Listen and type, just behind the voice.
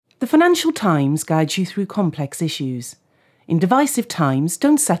The Financial Times guides you through complex issues. In divisive times,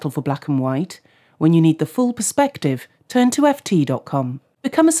 don't settle for black and white. When you need the full perspective, turn to ft.com.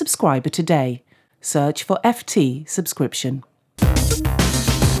 Become a subscriber today. Search for FT subscription.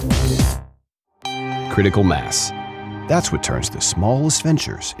 Critical mass. That's what turns the smallest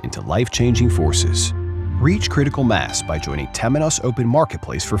ventures into life-changing forces. Reach critical mass by joining Temenos Open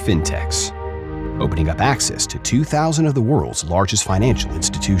Marketplace for fintechs, opening up access to 2,000 of the world's largest financial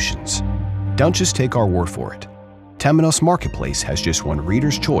institutions. Don't just take our word for it. Temenos Marketplace has just won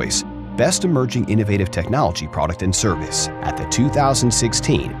Reader's Choice Best Emerging Innovative Technology Product and Service at the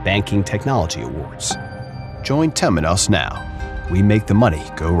 2016 Banking Technology Awards. Join Temenos now. We make the money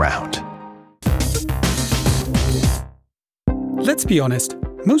go round. Let's be honest,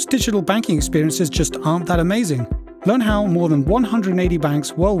 most digital banking experiences just aren't that amazing. Learn how more than 180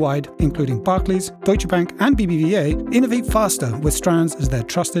 banks worldwide, including Barclays, Deutsche Bank, and BBVA, innovate faster with Strands as their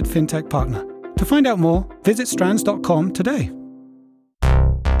trusted fintech partner. To find out more, visit strands.com today.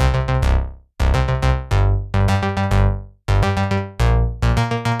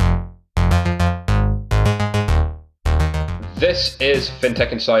 This is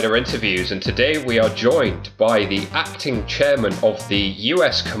FinTech Insider Interviews, and today we are joined by the acting chairman of the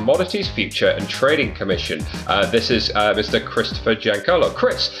US Commodities Future and Trading Commission. This is Mr. Christopher Giancarlo.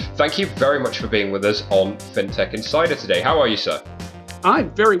 Chris, thank you very much for being with us on FinTech Insider today. How are you, sir? I'm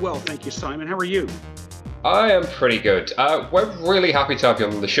very well, thank you, Simon. How are you? I am pretty good. We're really happy to have you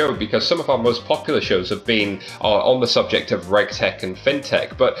on the show because some of our most popular shows have been on the subject of RegTech and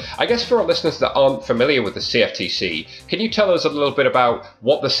FinTech. But I guess for our listeners that aren't familiar with the CFTC, can you tell us a little bit about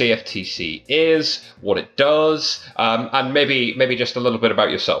what the CFTC is, what it does, and maybe just a little bit about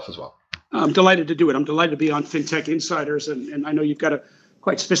yourself as well? I'm delighted to do it. I'm delighted to be on FinTech Insiders, and I know you've got a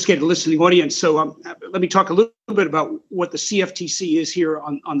quite sophisticated listening audience. So let me talk a little bit about what the CFTC is here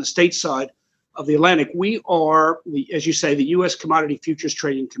on the state side of the Atlantic. We are, as you say, the U.S. Commodity Futures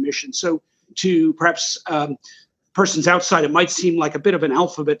Trading Commission. So to perhaps persons outside, it might seem like a bit of an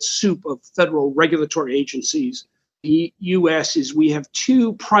alphabet soup of federal regulatory agencies. The U.S. we have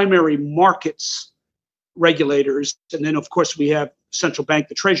two primary markets regulators. And then, of course, we have central bank,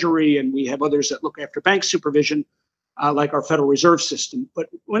 the Treasury, and we have others that look after bank supervision, like our Federal Reserve System. But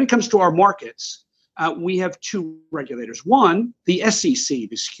when it comes to our markets, we have two regulators. One, the SEC,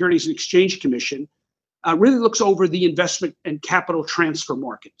 the Securities and Exchange Commission, really looks over the investment and capital transfer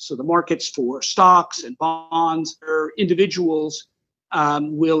market. So the markets for stocks and bonds, where individuals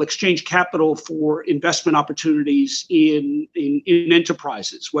will exchange capital for investment opportunities in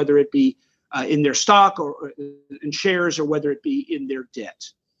enterprises, whether it be in their stock or in shares, or whether it be in their debt.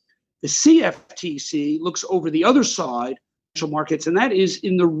 The CFTC looks over the other side, financial markets, and that is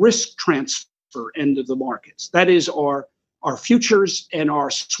in the risk transfer end of the markets. That is our futures and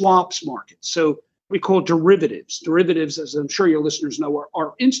our swaps markets. So we call derivatives. Derivatives, as I'm sure your listeners know,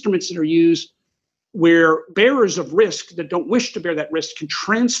 are instruments that are used where bearers of risk that don't wish to bear that risk can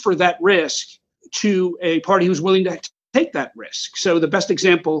transfer that risk to a party who's willing to take that risk. So the best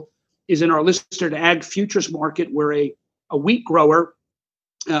example is in our listed ag futures market, where a wheat grower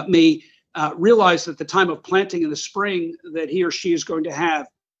may realize at the time of planting in the spring that he or she is going to have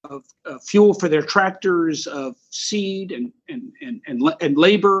of fuel for their tractors, of seed and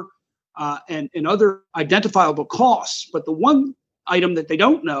labor, and other identifiable costs. But the one item that they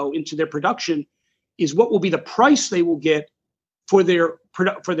don't know into their production is what will be the price they will get for their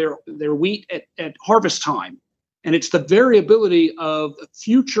wheat at harvest time. And it's the variability of the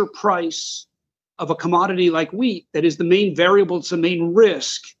future price of a commodity like wheat that is the main variable, it's the main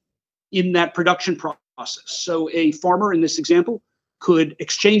risk in that production process. So a farmer in this example could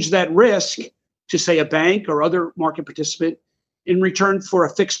exchange that risk to, say, a bank or other market participant in return for a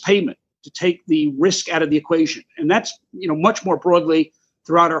fixed payment to take the risk out of the equation. And that's, much more broadly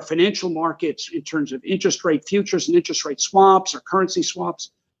throughout our financial markets in terms of interest rate futures and interest rate swaps or currency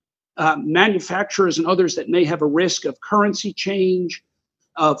swaps. Manufacturers and others that may have a risk of currency change,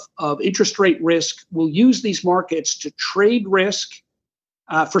 of interest rate risk, will use these markets to trade risk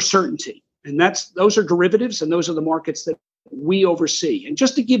for certainty. And those are derivatives, and those are the markets that we oversee. And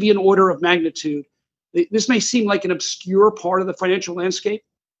just to give you an order of magnitude, this may seem like an obscure part of the financial landscape.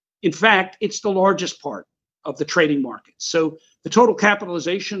 In fact, it's the largest part of the trading market. So the total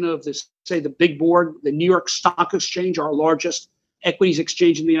capitalization of this, say, the big board, the New York Stock Exchange, our largest equities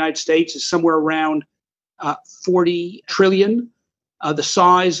exchange in the United States, is somewhere around 40 trillion. The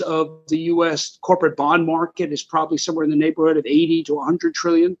size of the U.S. corporate bond market is probably somewhere in the neighborhood of 80 to 100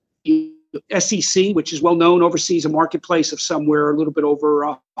 trillion. The SEC, which is well known, oversees a marketplace of somewhere a little bit over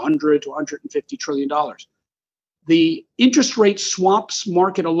 100 to 150 trillion dollars. The interest rate swaps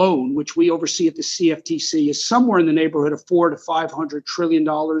market alone, which we oversee at the CFTC, is somewhere in the neighborhood of $400 to $500 trillion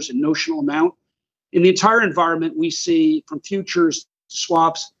in notional amount. In the entire environment, we see from futures to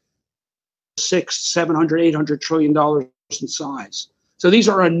swaps, $600, $700, $800 trillion in size. So these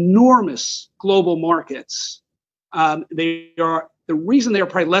are enormous global markets. The reason they are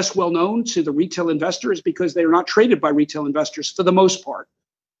probably less well known to the retail investor is because they are not traded by retail investors for the most part.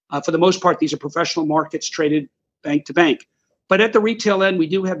 For the most part, these are professional markets traded bank to bank. But at the retail end, we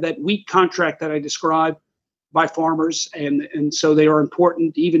do have that wheat contract that I described by farmers, and so they are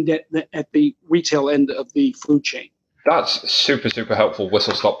important even at the retail end of the food chain. That's super, super helpful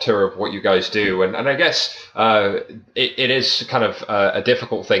whistle-stop tour of what you guys do. And I guess it is kind of a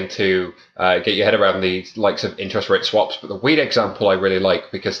difficult thing to get your head around, the likes of interest rate swaps. But the wheat example I really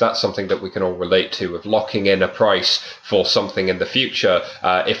like, because that's something that we can all relate to, of locking in a price for something in the future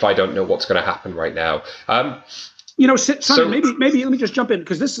if I don't know what's going to happen right now. Simon, maybe let me just jump in,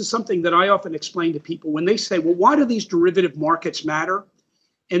 because this is something that I often explain to people when they say, well, why do these derivative markets matter?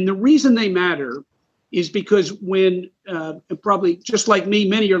 And the reason they matter is because when, probably just like me,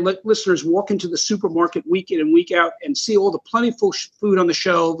 many of your listeners walk into the supermarket week in and week out and see all the plentiful food on the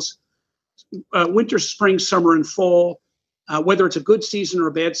shelves, winter, spring, summer, and fall, whether it's a good season or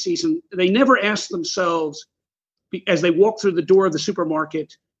a bad season, they never ask themselves, as they walk through the door of the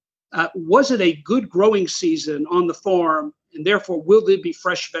supermarket, was it a good growing season on the farm, and therefore will there be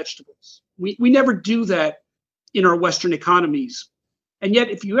fresh vegetables? We never do that in our Western economies. And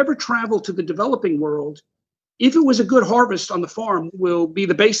yet, if you ever travel to the developing world, if it was a good harvest on the farm, will be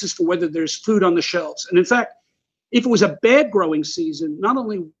the basis for whether there's food on the shelves. And in fact, if it was a bad growing season, not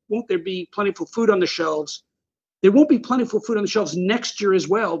only won't there be plentiful food on the shelves, there won't be plentiful food on the shelves next year as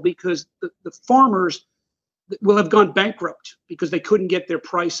well, because the farmers will have gone bankrupt because they couldn't get their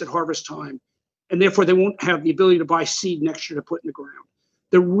price at harvest time. And therefore, they won't have the ability to buy seed next year to put in the ground.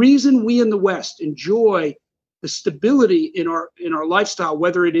 The reason we in the West enjoy the stability in our lifestyle,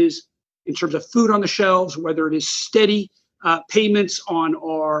 whether it is in terms of food on the shelves, whether it is steady payments on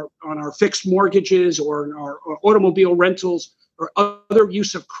our fixed mortgages or in our automobile rentals or other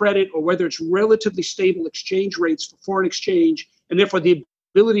use of credit, or whether it's relatively stable exchange rates for foreign exchange, and therefore the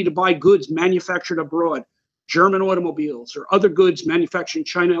ability to buy goods manufactured abroad, German automobiles or other goods manufactured in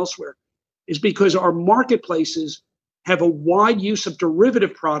China elsewhere, is because our marketplaces have a wide use of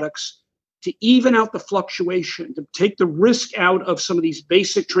derivative products to even out the fluctuation, to take the risk out of some of these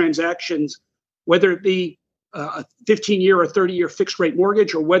basic transactions, whether it be a 15-year or 30-year fixed rate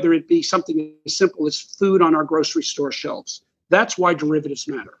mortgage, or whether it be something as simple as food on our grocery store shelves. That's why derivatives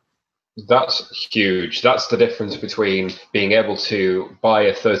matter. That's huge. That's the difference between being able to buy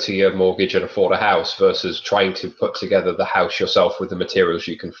a 30-year mortgage and afford a house versus trying to put together the house yourself with the materials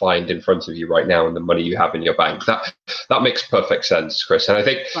you can find in front of you right now and the money you have in your bank. That makes perfect sense, Chris. And I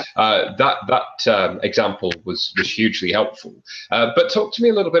think that example was hugely helpful. But talk to me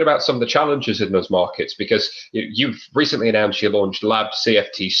a little bit about some of the challenges in those markets, because you've recently announced you launched Lab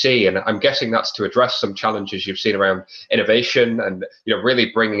CFTC, and I'm guessing that's to address some challenges you've seen around innovation and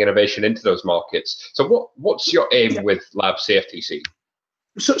really bringing innovation into those markets. So what's your aim with Lab CFTC?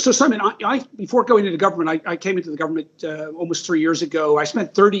 So Simon, I before going into government, I came into the government almost 3 years ago. I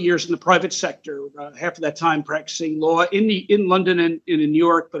spent 30 years in the private sector, half of that time practicing law in London and in New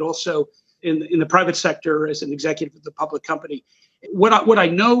York, but also in the private sector as an executive of the public company. What I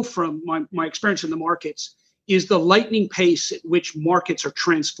know from my experience in the markets is the lightning pace at which markets are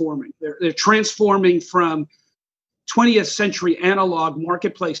transforming. They're transforming from 20th century analog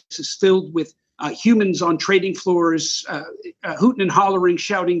marketplaces filled with humans on trading floors, hooting and hollering,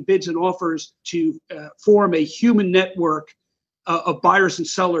 shouting bids and offers, to form a human network of buyers and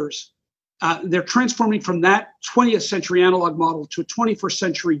sellers. They're transforming from that 20th century analog model to a 21st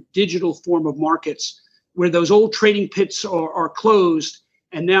century digital form of markets, where those old trading pits are closed.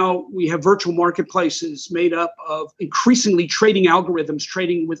 And now we have virtual marketplaces made up of increasingly trading algorithms,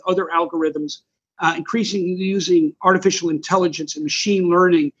 trading with other algorithms, increasingly using artificial intelligence and machine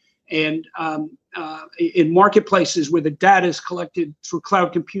learning, and in marketplaces where the data is collected through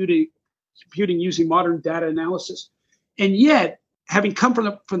cloud computing using modern data analysis. And yet, having come from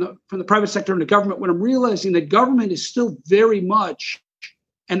the private sector and the government, when I'm realizing that government is still very much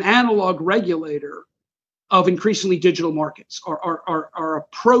an analog regulator of increasingly digital markets, our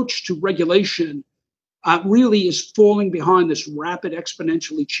approach to regulation really is falling behind this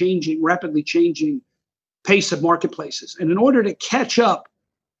rapidly changing pace of marketplaces. And in order to catch up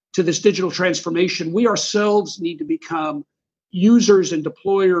to this digital transformation, we ourselves need to become users and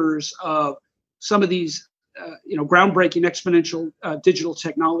deployers of some of these groundbreaking exponential digital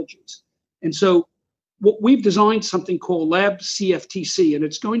technologies. And so what we've designed something called Lab CFTC, and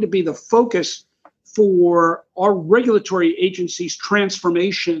it's going to be the focus for our regulatory agency's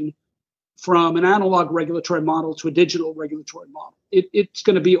transformation from an analog regulatory model to a digital regulatory model. It's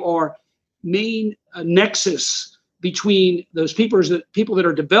going to be our main nexus between those people that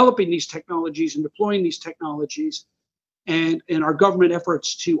are developing these technologies and deploying these technologies and our government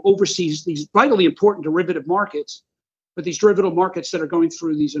efforts to oversee these vitally important derivative markets, but these derivative markets that are going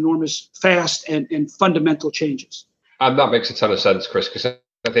through these enormous, fast and fundamental changes. And that makes a ton of sense, Chris, because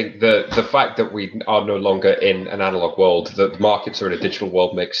I think the fact that we are no longer in an analog world, that the markets are in a digital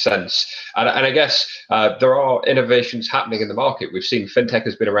world makes sense. And I guess there are innovations happening in the market. We've seen fintech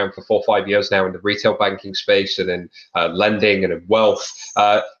has been around for 4 or 5 years now in the retail banking space and in lending and in wealth.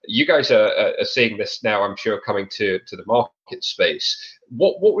 You guys are seeing this now, I'm sure, coming to the market space.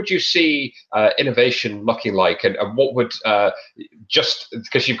 What would you see innovation looking like, and what would just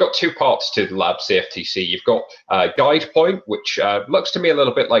because you've got two parts to the Lab CFTC, you've got GuidePoint, which looks to me a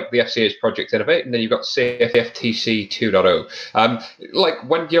little bit like the FCA's Project Innovate, and then you've got CFTC 2.0. Like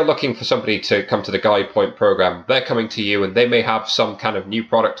when you're looking for somebody to come to the GuidePoint program, they're coming to you and they may have some kind of new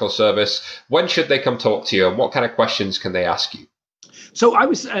product or service. When should they come talk to you, and what kind of questions can they ask you? So I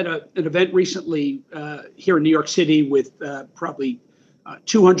was at an event recently here in New York City with probably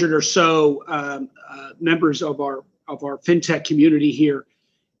 200 or so members of our fintech community here,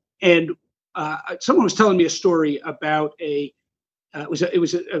 and someone was telling me a story about it was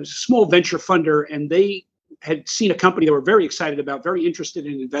a small venture funder, and they had seen a company they were very excited about, very interested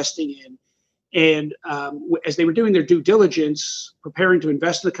in investing in, and as they were doing their due diligence, preparing to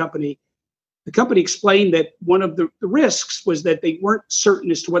invest in the company explained that one of the risks was that they weren't certain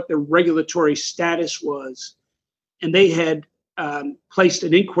as to what their regulatory status was, and they had placed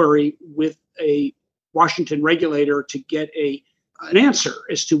an inquiry with a Washington regulator to get an answer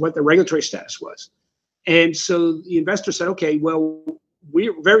as to what the regulatory status was. And so the investor said, okay, well,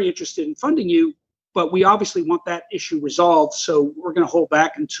 we're very interested in funding you, but we obviously want that issue resolved, so we're going to hold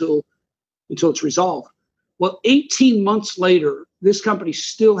back until it's resolved. Well, 18 months later, this company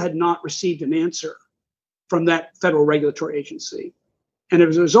still had not received an answer from that federal regulatory agency. And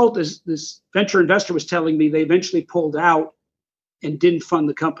as a result, this venture investor was telling me they eventually pulled out and didn't fund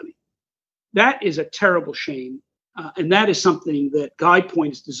the company. That is a terrible shame, and that is something that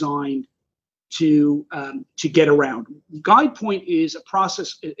GuidePoint is designed to get around. GuidePoint is a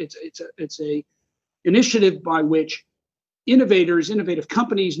process. It's a initiative by which innovative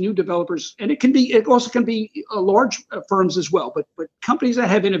companies, new developers, and it also can be large firms as well. But companies that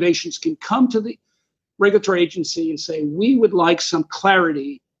have innovations can come to the regulatory agency and say, we would like some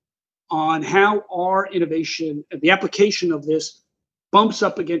clarity on how our innovation and the application of this bumps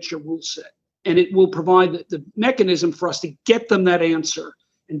up against your rule set. And it will provide the mechanism for us to get them that answer,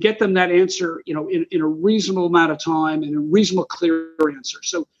 and get them that answer, in a reasonable amount of time and a reasonable, clear answer.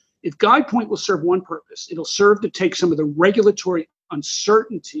 So if GuidePoint will serve one purpose, it'll serve to take some of the regulatory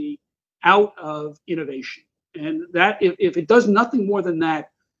uncertainty out of innovation. And that, if it does nothing more than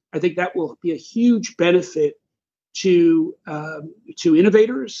that, I think that will be a huge benefit to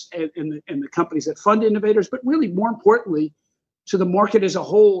innovators and the companies that fund innovators, but really more importantly, to the market as a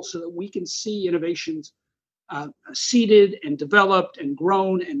whole, so that we can see innovations seeded and developed and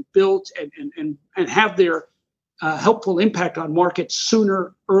grown and built and have their helpful impact on markets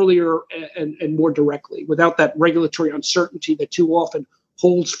sooner, earlier, and more directly, without that regulatory uncertainty that too often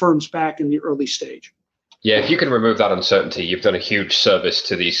holds firms back in the early stage. Yeah, if you can remove that uncertainty, you've done a huge service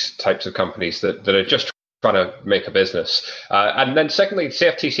to these types of companies that are just trying to make a business. And then secondly,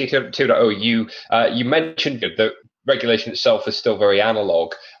 CFTC 2.0, you mentioned that regulation itself is still very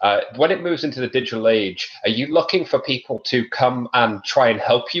analog. When it moves into the digital age, are you looking for people to come and try and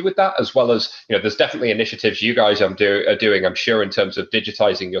help you with that, as well as, there's definitely initiatives you guys are doing, I'm sure, in terms of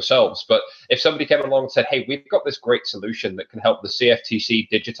digitizing yourselves. But if somebody came along and said, hey, we've got this great solution that can help the CFTC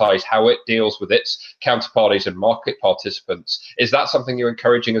digitize how it deals with its counterparties and market participants, is that something you're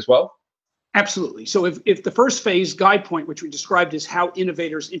encouraging as well? Absolutely. So if the first phase, GuidePoint, which we described as how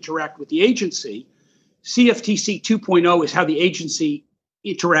innovators interact with the agency, CFTC 2.0 is how the agency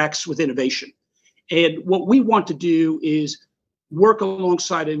interacts with innovation. And what we want to do is work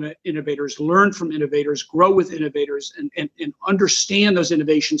alongside innovators, learn from innovators, grow with innovators, and understand those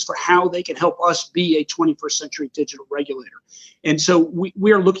innovations for how they can help us be a 21st century digital regulator. And so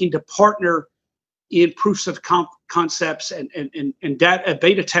we are looking to partner in proofs of concepts and data,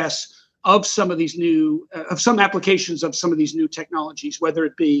 beta tests of some of these new, of some applications of some of these new technologies, whether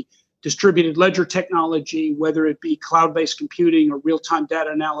it be distributed ledger technology, whether it be cloud-based computing or real-time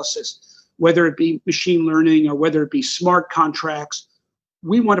data analysis, whether it be machine learning or whether it be smart contracts.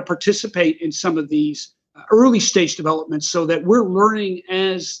 we want to participate in some of these early stage developments so that we're learning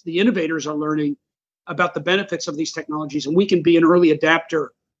as the innovators are learning about the benefits of these technologies, and we can be an early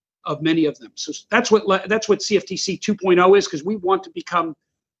adapter of many of them. So that's what CFTC 2.0 is, because we want to become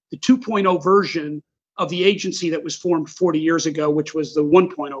the 2.0 version of the agency that was formed 40 years ago, which was the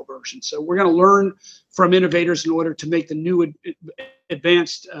 1.0 version. So we're going to learn from innovators in order to make the new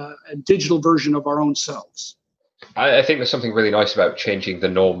advanced digital version of our own selves. I think there's something really nice about changing the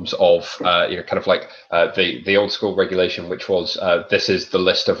norms of, kind of like the old school regulation, which was this is the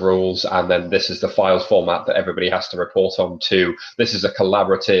list of rules, and then this is the files format that everybody has to report on to. This is a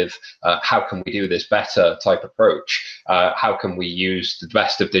collaborative, how can we do this better type approach? How can we use the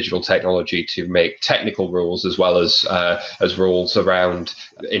best of digital technology to make technical rules as well as rules around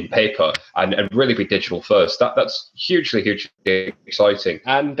in paper and really be digital first? That's hugely exciting.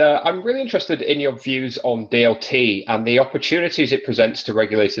 And I'm really interested in your views on DLT and the opportunities it presents to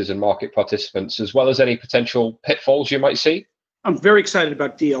regulators and market participants, as well as any potential pitfalls you might see. I'm very excited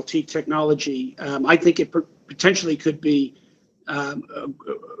about DLT technology. I think it potentially could be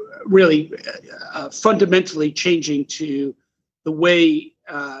really fundamentally changing to the way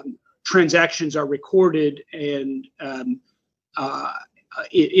transactions are recorded and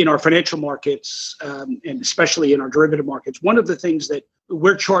in our financial markets, and especially in our derivative markets. One of the things that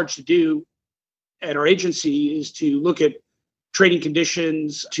we're charged to do at our agency is to look at trading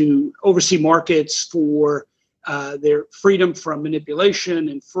conditions, to oversee markets for their freedom from manipulation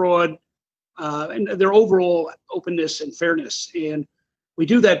and fraud, and their overall openness and fairness. And we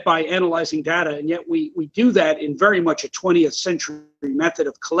do that by analyzing data, and yet we do that in very much a 20th century method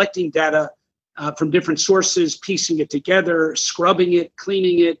of collecting data from different sources, piecing it together, scrubbing it,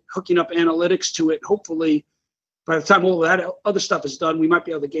 cleaning it, hooking up analytics to it. Hopefully, by the time all of that other stuff is done, we might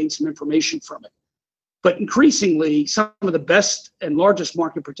be able to gain some information from it. But increasingly, some of the best and largest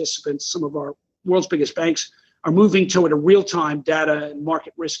market participants, some of our world's biggest banks, are moving toward a real-time data and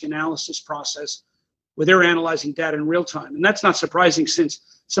market risk analysis process where they're analyzing data in real time. And that's not surprising,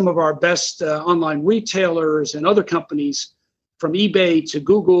 since some of our best online retailers and other companies, from eBay to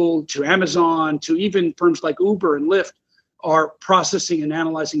Google to Amazon to even firms like Uber and Lyft, are processing and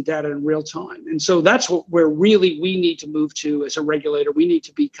analyzing data in real time. And so that's where really we need to move to as a regulator. We need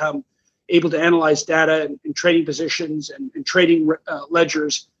to become able to analyze data and trading positions and trading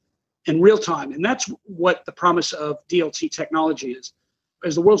ledgers in real time. And that's what the promise of DLT technology is.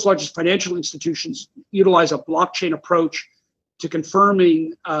 As the world's largest financial institutions utilize a blockchain approach to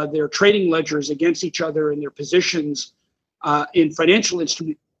confirming their trading ledgers against each other and their positions in financial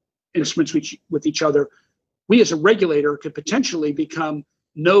instruments with each other, we as a regulator could potentially become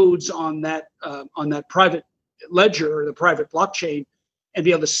nodes on that private ledger or the private blockchain, and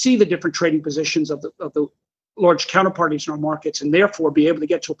be able to see the different trading positions of the large counterparties in our markets, and therefore be able to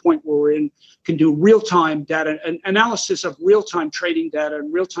get to a point where can do real-time data and analysis of real-time trading data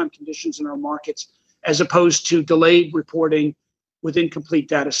and real-time conditions in our markets, as opposed to delayed reporting with incomplete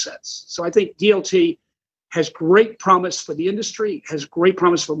data sets. So I think DLT has great promise for the industry, has great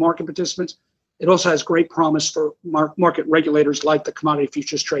promise for market participants. It also has great promise for market regulators like the Commodity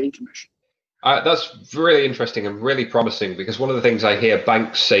Futures Trading Commission. That's really interesting and really promising, because one of the things I hear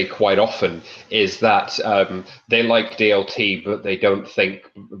banks say quite often is that they like DLT, but they don't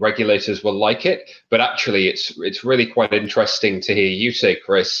think regulators will like it. But actually, it's really quite interesting to hear you say,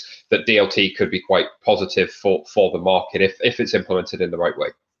 Chris, that DLT could be quite positive for the market if it's implemented in the right way.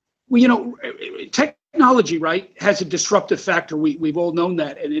 Well, technology, right, has a disruptive factor. We've all known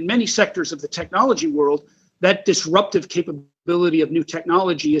that. And in many sectors of the technology world, that disruptive capability of new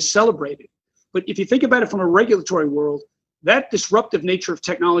technology is celebrated. But if you think about it from a regulatory world, that disruptive nature of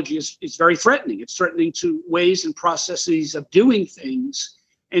technology is very threatening. It's threatening to ways and processes of doing things.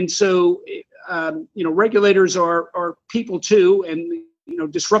 And so, regulators are people too, and,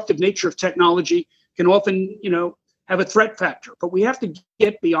 disruptive nature of technology can often, have a threat factor. But we have to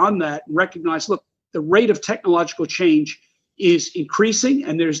get beyond that and recognize, look, the rate of technological change is increasing,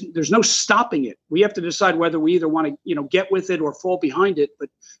 and there's no stopping it. We have to decide whether we either want to get with it or fall behind it, but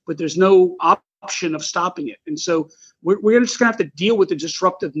there's no option of stopping it. And so we're just going to have to deal with the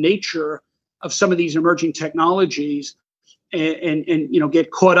disruptive nature of some of these emerging technologies and get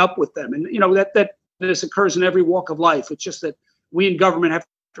caught up with them. And that this occurs in every walk of life. It's just that we in government have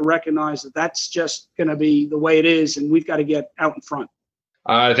to recognize that that's just going to be the way it is, and we've got to get out in front.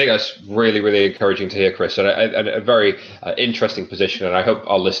 I think that's really encouraging to hear, Chris, and a very interesting position. And I hope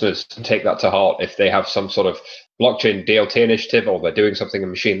our listeners take that to heart if they have some sort of blockchain DLT initiative, or they're doing something in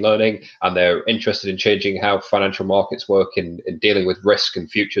machine learning, and they're interested in changing how financial markets work in dealing with risk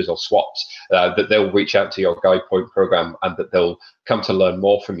and futures or swaps, that they'll reach out to your Guide Point program and that they'll come to learn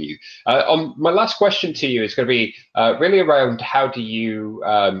more from you. My last question to you is going to be really around how do you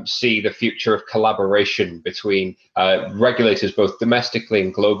see the future of collaboration between regulators, both domestically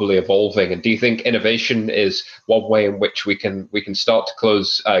and globally, evolving? And do you think innovation is one way in which we can start to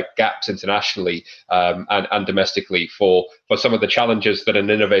close gaps internationally and domestically for some of the challenges that an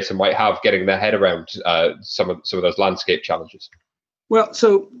innovator might have getting their head around some of those landscape challenges? Well,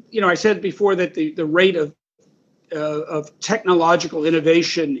 so I said before that the rate of technological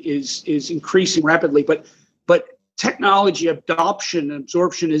innovation is increasing rapidly, but technology adoption and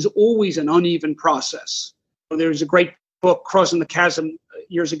absorption is always an uneven process. There's a great book, Crossing the Chasm,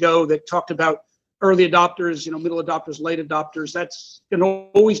 years ago that talked about early adopters, middle adopters, late adopters. That's going to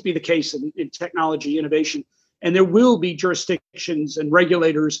always be the case in technology innovation. And there will be jurisdictions and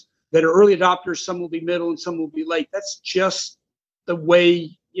regulators that are early adopters. Some will be middle and some will be late. That's just the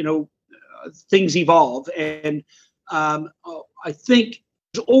way, things evolve. And I think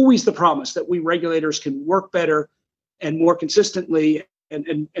there's always the promise that we regulators can work better and more consistently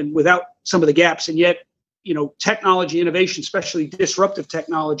and without some of the gaps. And yet, technology innovation, especially disruptive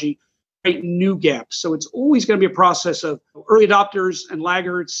technology, create new gaps. So it's always going to be a process of early adopters and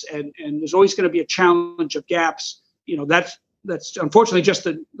laggards, and there's always going to be a challenge of gaps. That's unfortunately just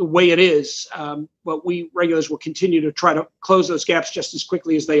the way it is. But we regulators will continue to try to close those gaps just as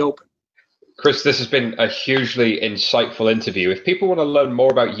quickly as they open. Chris, this has been a hugely insightful interview. If people want to learn more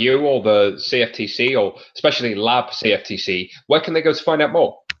about you or the CFTC, or especially Lab CFTC, where can they go to find out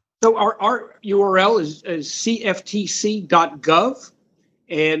more? So our URL is cftc.gov.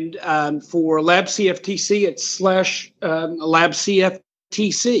 And for Lab CFTC, it's /Lab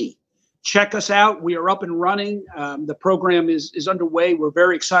CFTC. Check us out. We are up and running. The program is underway. We're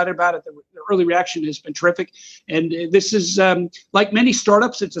very excited about it. The early reaction has been terrific. And this is, like many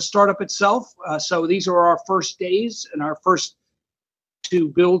startups, it's a startup itself. So these are our first days and our first to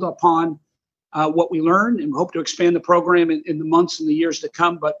build upon what we learned, and we hope to expand the program in the months and the years to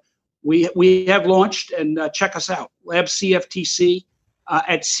come. But we have launched, and check us out, Lab CFTC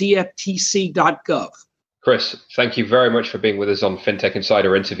at cftc.gov. Chris, thank you very much for being with us on FinTech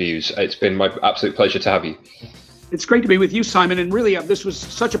Insider Interviews. It's been my absolute pleasure to have you. It's great to be with you, Simon. And really, this was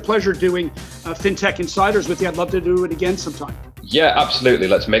such a pleasure doing FinTech Insiders with you. I'd love to do it again sometime. Yeah, absolutely.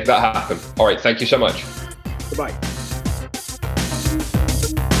 Let's make that happen. All right. Thank you so much. Goodbye.